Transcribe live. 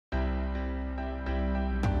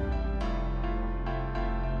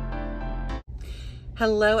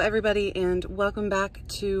Hello everybody and welcome back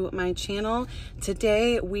to my channel.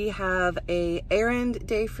 Today we have a errand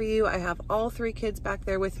day for you. I have all three kids back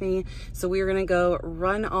there with me, so we are gonna go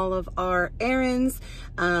run all of our errands.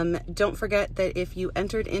 Don't forget that if you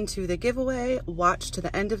entered into the giveaway, watch to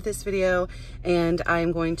the end of this video and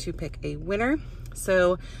I'm going to pick a winner.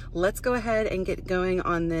 So let's go ahead and get going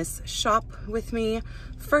on this shop with me.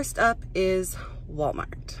 First up is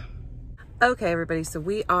Walmart. Okay everybody, so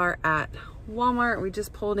we are at Walmart. We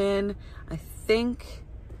just pulled in. I think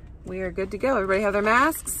we are good to go. Everybody have their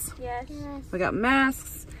masks? Yes. We got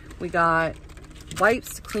masks. We got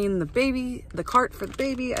wipes to clean the cart for the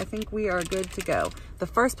baby. I think we are good to go. The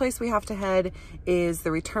first place we have to head is the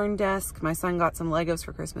return desk. My son got some Legos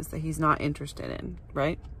for Christmas that he's not interested in,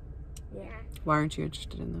 right? Yeah. Why aren't you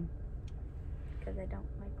interested in them? Because I don't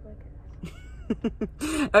like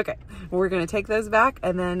Legos. Okay, we're gonna take those back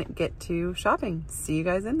and then get to shopping. See you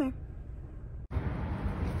guys in there.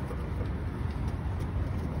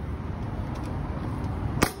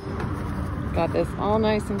 Got this all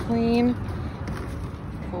nice and clean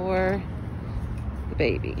for the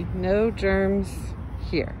baby. No germs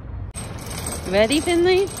here. Ready,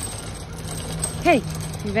 Finley? Hey,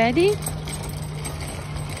 you ready?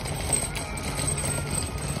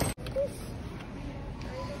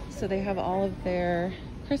 So they have all of their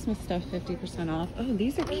Christmas stuff 50% off. Oh,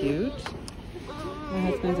 these are cute. My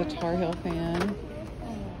husband's a Tar Heel fan.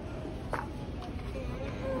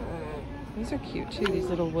 These are cute too, these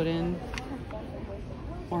little wooden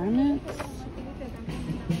ornaments.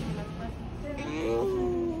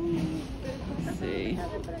 Let's see.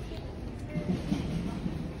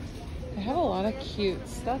 They have a lot of cute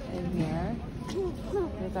stuff in here.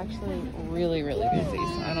 It's actually really, really busy,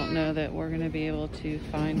 so I don't know that we're going to be able to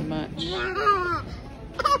find much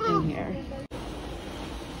in here.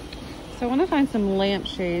 So I want to find some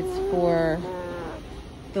lampshades for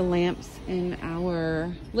the lamps in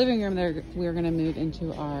our living room that we're going to move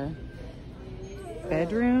into our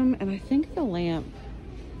bedroom. And I think the lamp,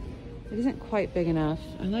 it isn't quite big enough.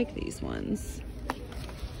 I like these ones.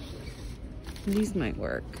 These might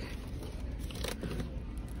work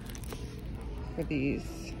for these.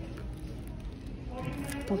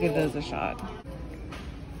 We'll give those a shot.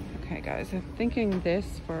 Okay guys, I'm thinking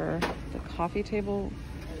this for the coffee table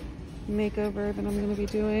makeover that I'm going to be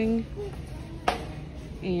doing.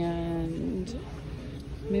 And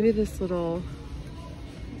maybe this little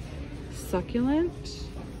succulent.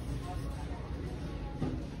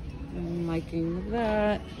 I'm liking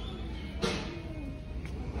that.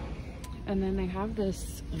 And then they have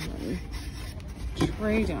this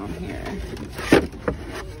tray down here. I'm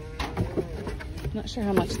not sure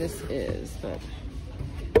how much this is, but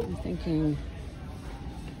I'm thinking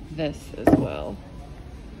this as well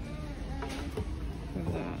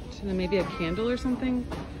for that. And then maybe a candle or something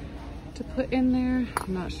to put in there.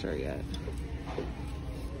 I'm not sure yet.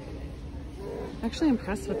 Actually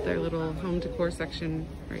impressed with their little home decor section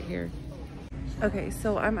right here. Okay,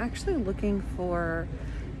 so I'm actually looking for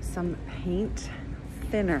some paint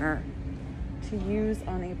thinner to use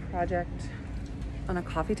on a project on a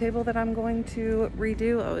coffee table that I'm going to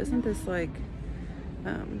redo. Oh, isn't this like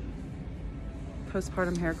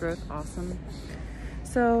postpartum hair growth awesome?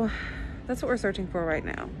 So that's what we're searching for right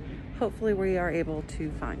now. Hopefully we are able to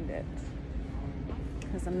find it,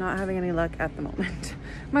 because I'm not having any luck at the moment.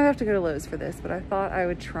 Might have to go to Lowe's for this, but I thought I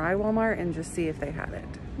would try Walmart and just see if they had it.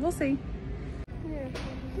 We'll see.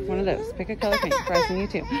 One of those. Pick a color paint. Surprising you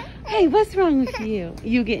too. Hey, what's wrong with you?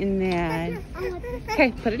 You getting mad?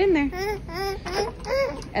 Okay, put it in there.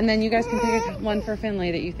 And then you guys can pick one for Finley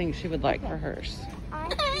that you think she would like for hers. I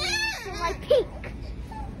like pink.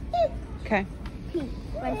 Okay.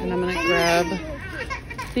 And I'm gonna grab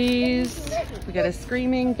these. We got a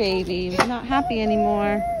screaming baby. He's not happy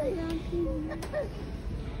anymore.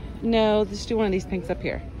 No, just do one of these pinks up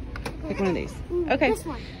here. Pick one of these. Okay.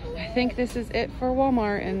 I think this is it for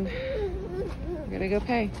Walmart and we're gonna go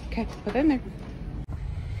pay. Okay, put it in there.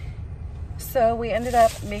 So we ended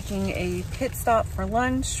up making a pit stop for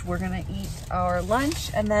lunch. We're gonna eat our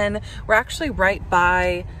lunch and then we're actually right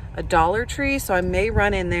by a Dollar Tree, so I may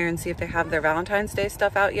run in there and see if they have their Valentine's Day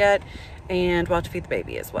stuff out yet, and we'll have to feed the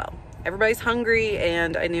baby as well. Everybody's hungry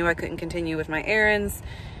and I knew I couldn't continue with my errands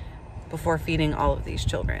before feeding all of these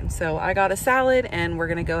children. So I got a salad and we're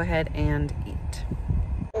gonna go ahead and eat.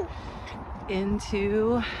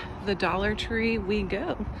 Into the Dollar Tree we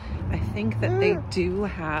go. I think that they do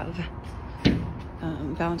have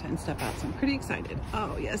Valentine's stuff out, so I'm pretty excited.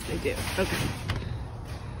 Oh yes, they do. Okay.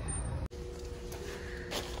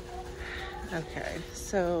 Okay,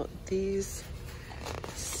 so these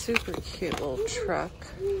super cute little truck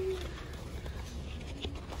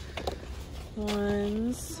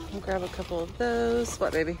ones. I'll grab a couple of those.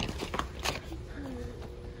 What, baby?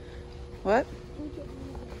 What?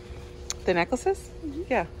 The necklaces?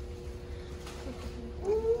 Yeah.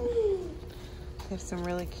 There's some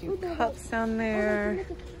really cute cups down there.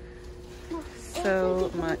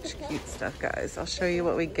 So much cute stuff, guys. I'll show you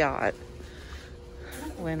what we got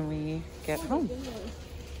when we get home.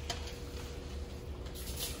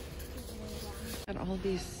 And all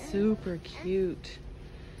these super cute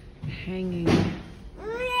hanging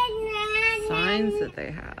signs that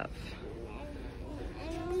they have.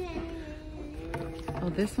 Oh,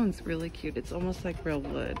 this one's really cute. It's almost like real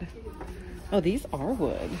wood. Oh, these are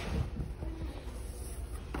wood.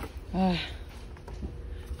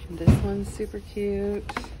 This one's super cute.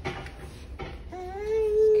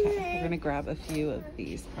 Okay, we're gonna grab a few of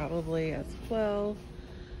these probably as well.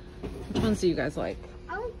 Which ones do you guys like?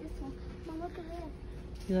 I like this one. Mom, look at this.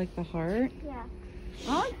 You like the heart? Yeah.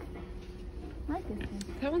 I like this one.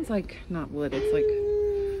 That one's like not wood, it's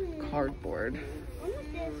like cardboard. I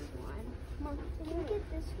like this one. Mom, can you get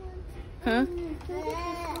this one? Huh? Can you get this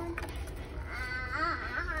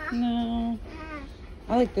one? No.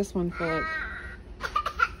 I like this one for like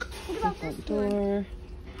What the about front this one? door.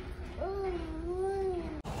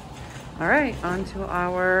 All right, on to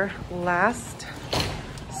our last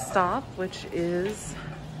stop, which is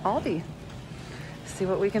Aldi. See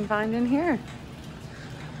what we can find in here.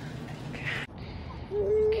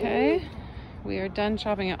 Okay, we are done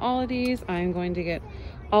shopping at Aldi's. I'm going to get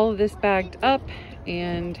all of this bagged up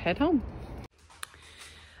and head home.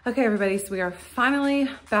 Okay, everybody, so we are finally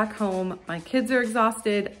back home. My kids are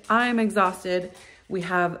exhausted. I'm exhausted. We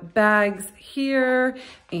have bags here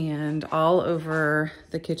and all over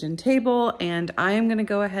the kitchen table, and I am gonna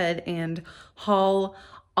go ahead and haul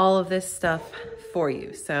all of this stuff for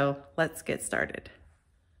you. So let's get started.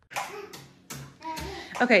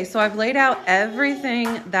 Okay, so I've laid out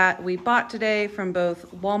everything that we bought today from both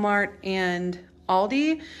Walmart and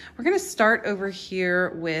Aldi. We're gonna start over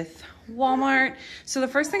here with Walmart. So the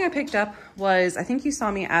first thing I picked up was, I think you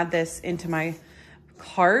saw me add this into my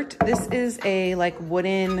cart. This is a like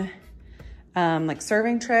wooden like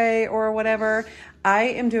serving tray or whatever. I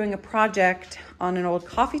am doing a project on an old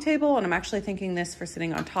coffee table, and I'm actually thinking this for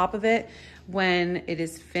sitting on top of it when it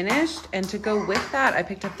is finished. And to go with that, I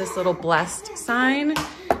picked up this little blessed sign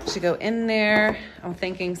to go in there. I'm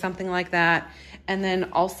thinking something like that. And then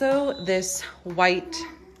also this white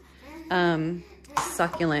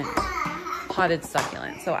succulent, potted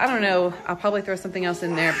succulent. So I don't know, I'll probably throw something else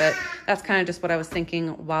in there, but that's kind of just what I was thinking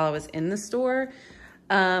while I was in the store.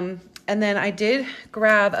 And then I did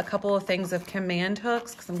grab a couple of things of command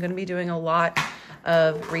hooks because I'm going to be doing a lot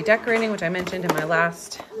of redecorating, which I mentioned in my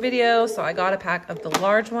last video. So I got a pack of the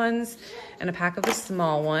large ones and a pack of the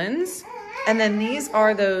small ones. And then these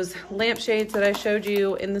are those lampshades that I showed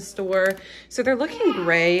you in the store. So they're looking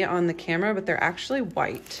gray on the camera, but they're actually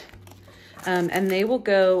white. And they will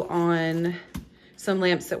go on some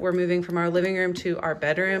lamps that we're moving from our living room to our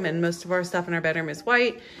bedroom, and most of our stuff in our bedroom is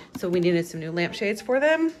white, so we needed some new lampshades for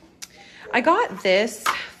them. I got this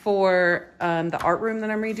for the art room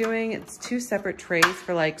that I'm redoing. It's two separate trays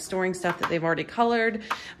for like storing stuff that they've already colored,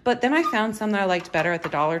 but then I found some that I liked better at the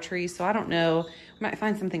Dollar Tree, so I don't know, I might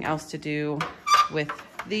find something else to do with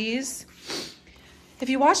these. If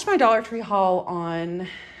you watched my Dollar Tree haul on,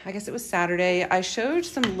 I guess it was Saturday, I showed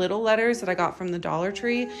some little letters that I got from the Dollar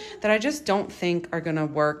Tree that I just don't think are gonna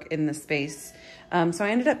work in the space. So I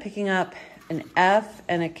ended up picking up an F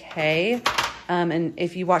and a K. And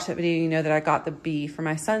if you watched that video, you know that I got the B for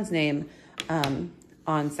my son's name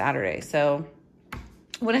on Saturday. So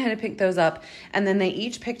went ahead and picked those up. And then they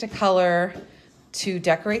each picked a color to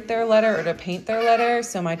decorate their letter or to paint their letter.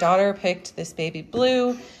 So my daughter picked this baby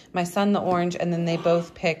blue, my son the orange, and then they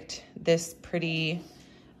both picked this pretty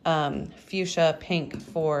fuchsia pink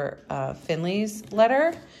for Finley's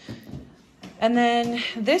letter. And then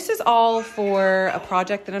this is all for a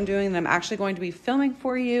project that I'm doing that I'm actually going to be filming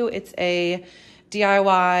for you. It's a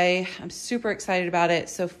DIY. I'm super excited about it.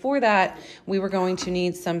 So for that, we were going to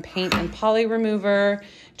need some paint and poly remover,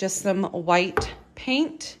 just some white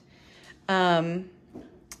paint, some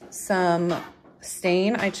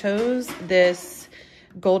stain. I chose this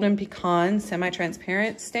golden pecan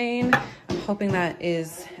semi-transparent stain. I'm hoping that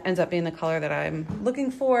ends up being the color that I'm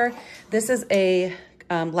looking for. This is a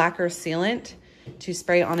lacquer sealant to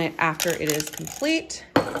spray on it after it is complete.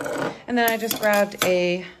 And then I just grabbed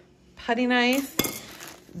a putty knife.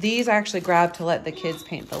 These I actually grabbed to let the kids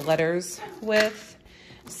paint the letters with.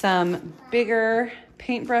 Some bigger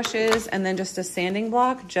paint brushes, and then just a sanding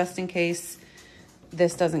block just in case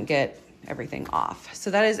this doesn't get everything off.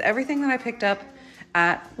 So that is everything that I picked up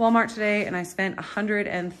at Walmart today, and I spent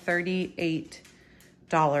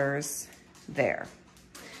 $138 there.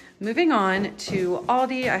 Moving on to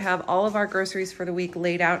Aldi, I have all of our groceries for the week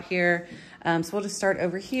laid out here. So we'll just start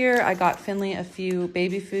over here. I got Finley a few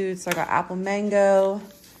baby foods. So I got apple mango.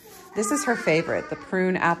 This is her favorite, the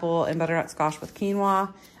prune apple and butternut squash with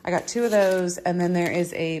quinoa. I got 2 of those. And then there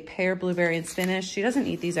is a pear, blueberry, and spinach. She doesn't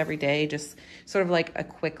eat these every day, just sort of like a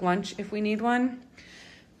quick lunch if we need one.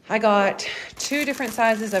 I got 2 different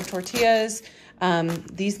sizes of tortillas.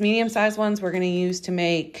 These medium-sized ones we're gonna use to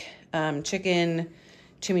make chicken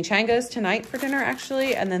chimichangas tonight for dinner,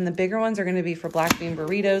 actually. And then the bigger ones are gonna be for black bean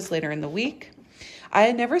burritos later in the week. I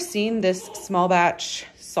had never seen this small batch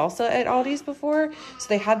salsa at Aldi's before. So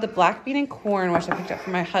they had the black bean and corn, which I picked up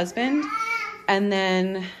for my husband. And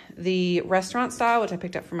then the restaurant style, which I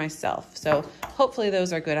picked up for myself. So hopefully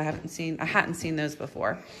those are good. I hadn't seen those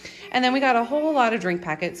before. And then we got a whole lot of drink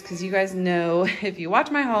packets because you guys know, if you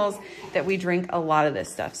watch my hauls, that we drink a lot of this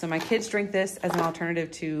stuff. So my kids drink this as an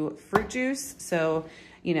alternative to fruit juice. So,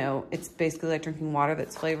 you know, it's basically like drinking water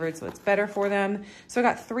that's flavored, so it's better for them. So I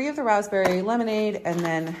got 3 of the raspberry lemonade and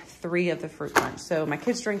then 3 of the fruit punch. So my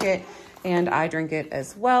kids drink it and I drink it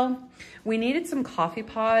as well. We needed some coffee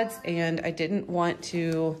pods and I didn't want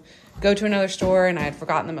to go to another store and I had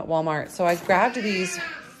forgotten them at Walmart. So I grabbed these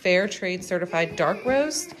Fair Trade certified dark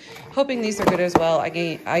roast, hoping these are good as well.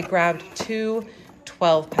 I grabbed 2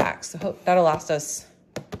 12 packs. So hope that'll last us,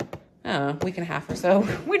 I don't know, a week and a half or so.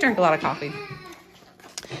 We drink a lot of coffee.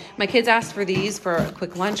 My kids asked for these for a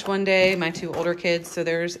quick lunch one day, my 2 older kids. So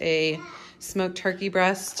there's a smoked turkey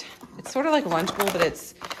breast. It's sort of like a Lunchable, but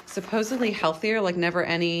it's supposedly healthier, like never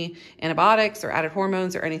any antibiotics or added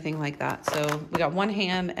hormones or anything like that. So we got 1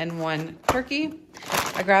 ham and 1 turkey.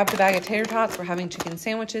 I grabbed a bag of tater tots. We're having chicken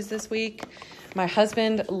sandwiches this week. My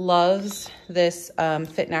husband loves this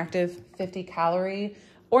Fit and Active 50-calorie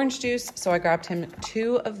orange juice, so I grabbed him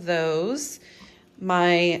 2 of those.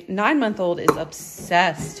 My 9-month-old is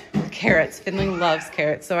obsessed with carrots. Finley loves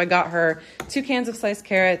carrots. So I got her 2 cans of sliced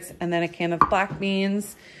carrots and then a can of black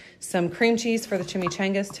beans, some cream cheese for the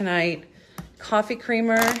chimichangas tonight, coffee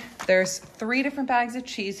creamer. There's 3 different bags of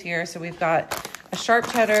cheese here. So we've got a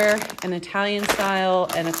sharp cheddar, an Italian style,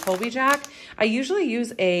 and a Colby Jack. I usually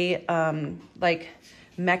use a like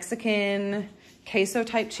Mexican queso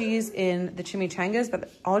type cheese in the chimichangas,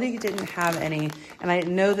 but Aldi didn't have any, and I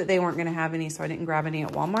didn't know that they weren't gonna have any, so I didn't grab any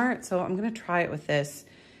at Walmart. So I'm gonna try it with this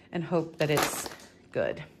and hope that it's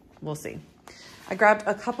good. We'll see. I grabbed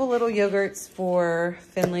a couple little yogurts for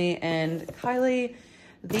Finley and Kylie.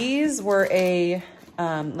 These were a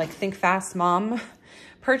like Think Fast Mom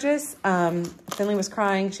purchase. Finley was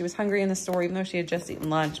crying. She was hungry in the store, even though she had just eaten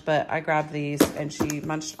lunch, but I grabbed these and she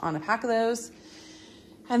munched on a pack of those.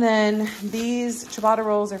 And then these ciabatta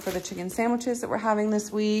rolls are for the chicken sandwiches that we're having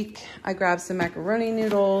this week. I grabbed some macaroni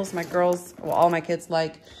noodles. My girls, well, all my kids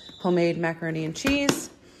like homemade macaroni and cheese.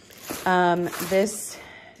 This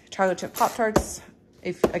chocolate chip Pop-Tarts.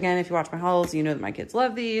 If you watch my hauls, you know that my kids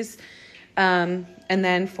love these. And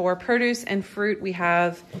then for produce and fruit, we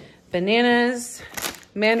have bananas,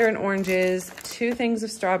 mandarin oranges, 2 things of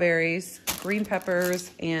strawberries, green peppers,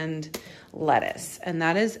 and lettuce. And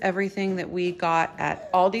that is everything that we got at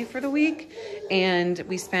Aldi for the week. And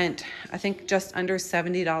we spent, I think, just under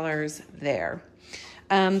 $70 there.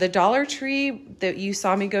 The Dollar Tree that you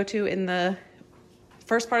saw me go to in the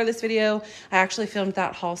first part of this video, I actually filmed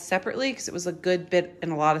that haul separately because it was a good bit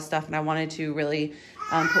and a lot of stuff, and I wanted to really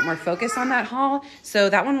put more focus on that haul. So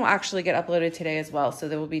that one will actually get uploaded today as well. So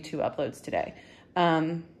there will be 2 uploads today.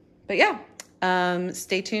 But yeah,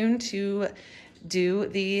 stay tuned to do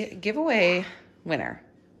the giveaway winner.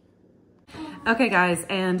 Okay guys,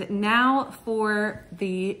 and now for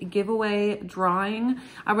the giveaway drawing.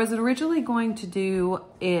 I was originally going to do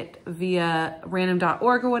it via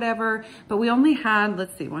random.org or whatever, but we only had,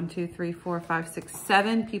 let's see, 1, 2, 3, 4, 5, 6,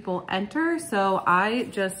 7 people enter. So I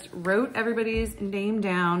just wrote everybody's name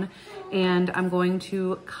down and I'm going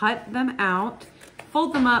to cut them out,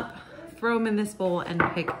 fold them up, throw them in this bowl and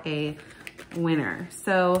pick a winner.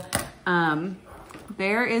 So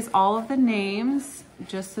there is all of the names,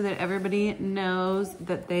 just so that everybody knows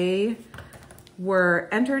that they were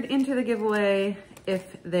entered into the giveaway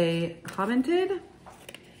if they commented.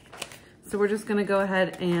 So we're just gonna go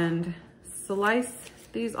ahead and slice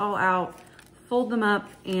these all out, fold them up,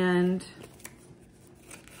 and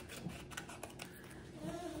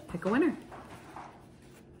pick a winner.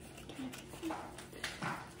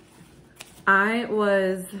 I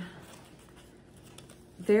was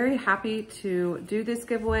very happy to do this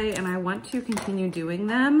giveaway and I want to continue doing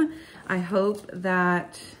them. I hope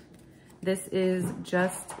that This is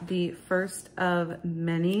just the first of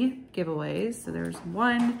many giveaways. So there's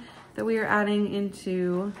one that we are adding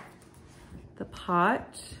into the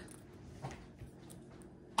pot.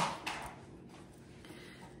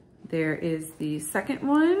 There is the second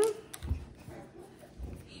one.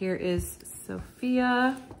 Here is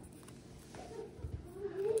Sophia.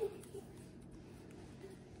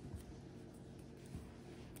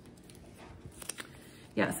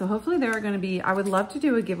 Yeah, so hopefully there are gonna be, I would love to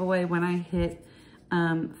do a giveaway when I hit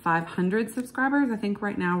 500 subscribers. I think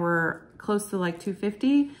right now we're close to like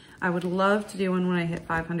 250. I would love to do one when I hit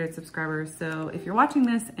 500 subscribers. So if you're watching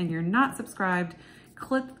this and you're not subscribed,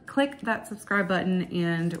 click that subscribe button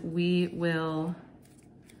and we will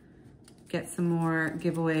get some more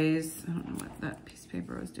giveaways. I don't know what that piece of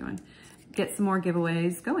paper was doing. Get some more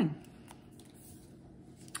giveaways going.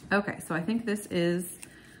 Okay, so I think this is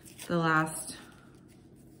the last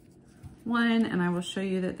one, and I will show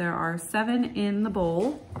you that there are 7 in the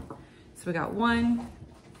bowl. So we got 1,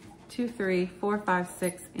 2, 3, 4, 5,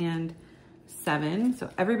 6, and 7.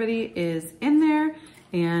 So everybody is in there,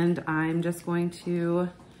 and I'm just going to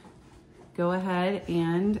go ahead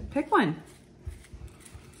and pick one.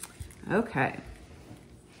 Okay.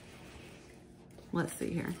 Let's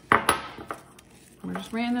see here. We're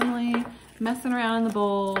just randomly messing around in the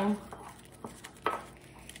bowl.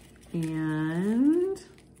 And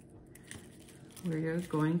we're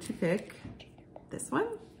going to pick this one.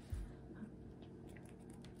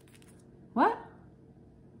 What?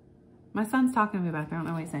 My son's talking to me back there. I don't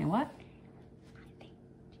know what he's saying. What?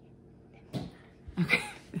 Okay.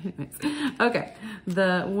 Anyways. Okay.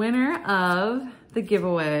 The winner of the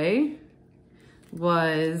giveaway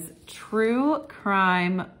was True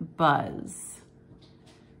Crime Buzz.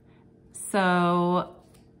 So,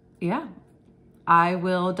 yeah. I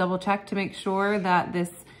will double check to make sure that this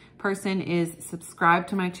person is subscribed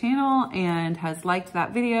to my channel and has liked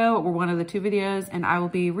that video or one of the 2 videos, and I will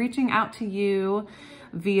be reaching out to you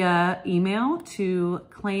via email to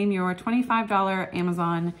claim your $25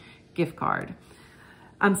 Amazon gift card.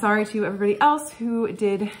 I'm sorry to everybody else who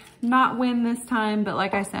did not win this time, but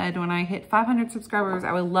like I said, when I hit 500 subscribers,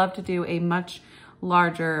 I would love to do a much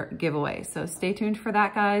larger giveaway. So stay tuned for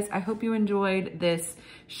that, guys. I hope you enjoyed this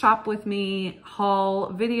shop with me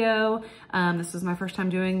haul video. This was my first time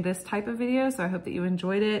doing this type of video, so I hope that you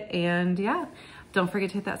enjoyed it. And yeah, don't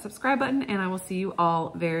forget to hit that subscribe button, and I will see you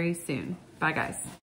all very soon. Bye, guys.